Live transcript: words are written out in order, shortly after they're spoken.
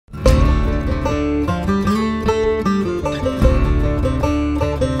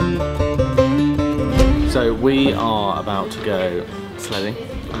So we are about to go sledding,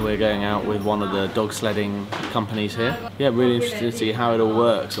 and we're going out with one of the dog sledding companies here. Yeah, really interested to see how it all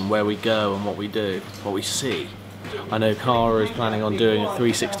works and where we go and what we do, what we see. I know Cara is planning on doing a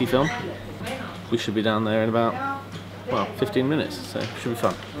 360 film. We should be down there in about, well, 15 minutes, so it should be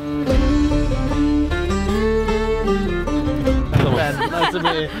fun. Nice to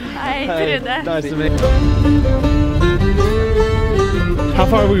meet you. Hi, nice to meet you. How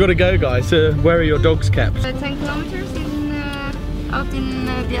far have we got to go, guys? Where are your dogs kept? 10 kilometers out in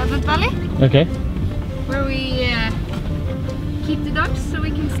the Advent Valley. Okay. Where we keep the dogs so we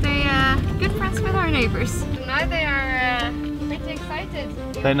can stay good friends with our neighbors. Now they are pretty excited.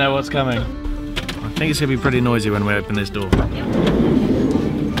 They know what's coming. I think it's going to be pretty noisy when we open this door. Yep. 9?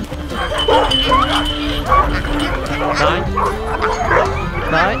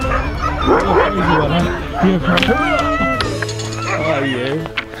 9? Oh, you.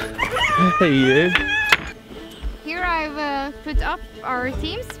 Hey, you. Here I've put up our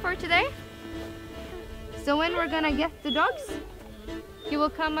teams for today. So when we're gonna get the dogs, you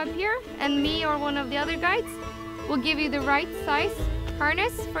will come up here and me or one of the other guides will give you the right size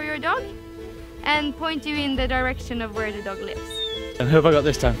harness for your dog and point you in the direction of where the dog lives. And who have I got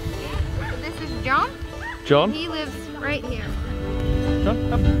this time? So this is John. John? He lives right here. John,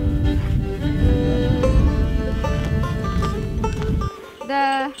 come.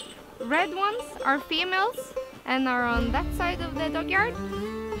 The red ones are females and are on that side of the dog yard,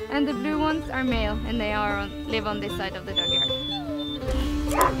 and the blue ones are male and they are live on this side of the dog yard.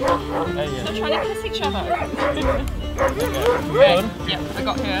 They're trying to kiss each other. Okay. Yeah, I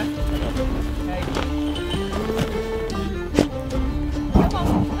got her. Okay. Come on.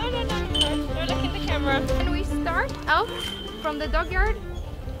 No, don't look in the camera. When we start out from the dog yard,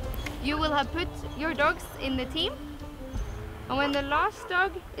 you will have put your dogs in the team. And when the last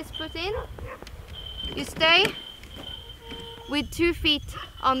dog is put in, you stay with 2 feet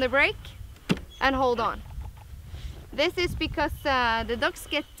on the brake and hold on. This is because the dogs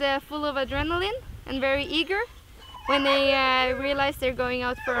get full of adrenaline and very eager when they realize they're going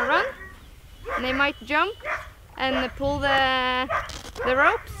out for a run. And they might jump and pull the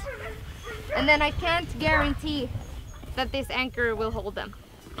ropes. And then I can't guarantee that this anchor will hold them.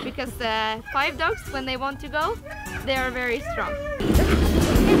 Because 5 dogs, when they want to go, they are very strong.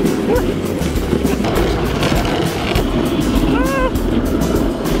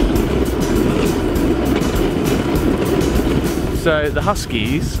 So the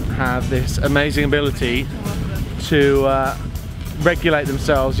Huskies have this amazing ability to regulate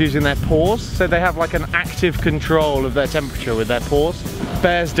themselves using their paws. So they have like an active control of their temperature with their paws.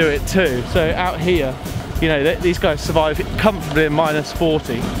 Bears do it too. So out here, you know, these guys survive comfortably in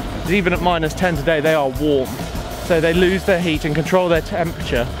 -40. Even at -10 today, they are warm. So they lose their heat and control their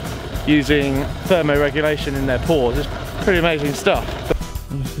temperature using thermoregulation in their paws. It's pretty amazing stuff.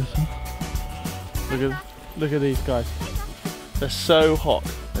 Look at these guys. They're so hot.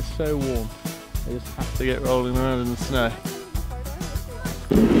 They're so warm. They just have to get rolling around in the snow.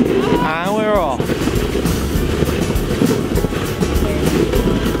 And we're off.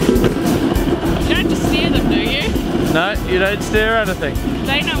 You don't just steer them, do you? No, you don't steer anything.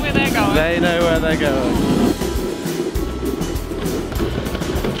 They know where they're going. They know where they're going.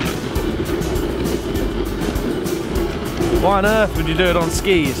 Why on earth would you do it on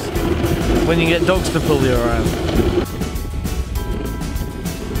skis when you get dogs to pull you around?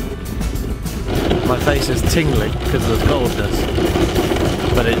 My face is tingling because of the coldness,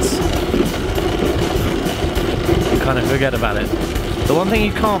 but you kind of forget about it. The one thing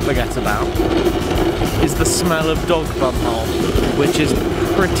you can't forget about is the smell of dog bumhole, which is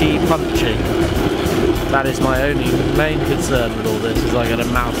pretty punchy. That is my only main concern with all this, is I get a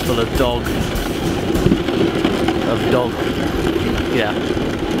mouthful of dog. Yeah.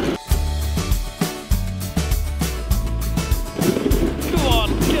 Come on,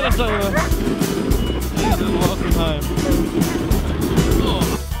 get us over. Welcome home.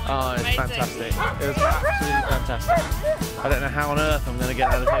 Oh, it's fantastic. It was absolutely fantastic. I don't know how on earth I'm going to get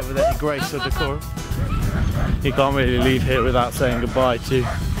out of here with any grace or decorum. You can't really leave here without saying goodbye to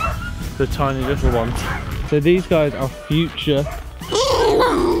the tiny little ones. So these guys are future...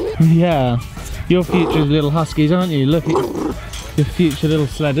 Yeah, you're future little Huskies, aren't you? Look at your future little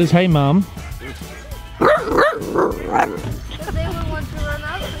sledders. Hey, Mum. So they will want to run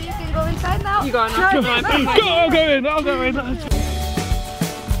out, so you can go inside now. You go on. I'll go in. I'll go in.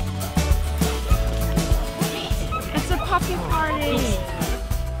 It's a puppy party.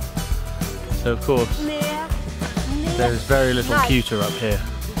 So of course, there is very little cuter up here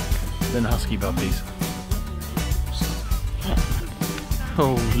than husky puppies.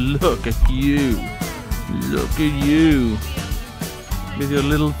 Oh, look at you. Look at you with your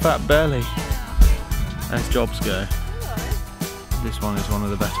little fat belly. As jobs go, this one is one of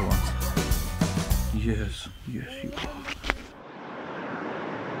the better ones. Yes, yes you are.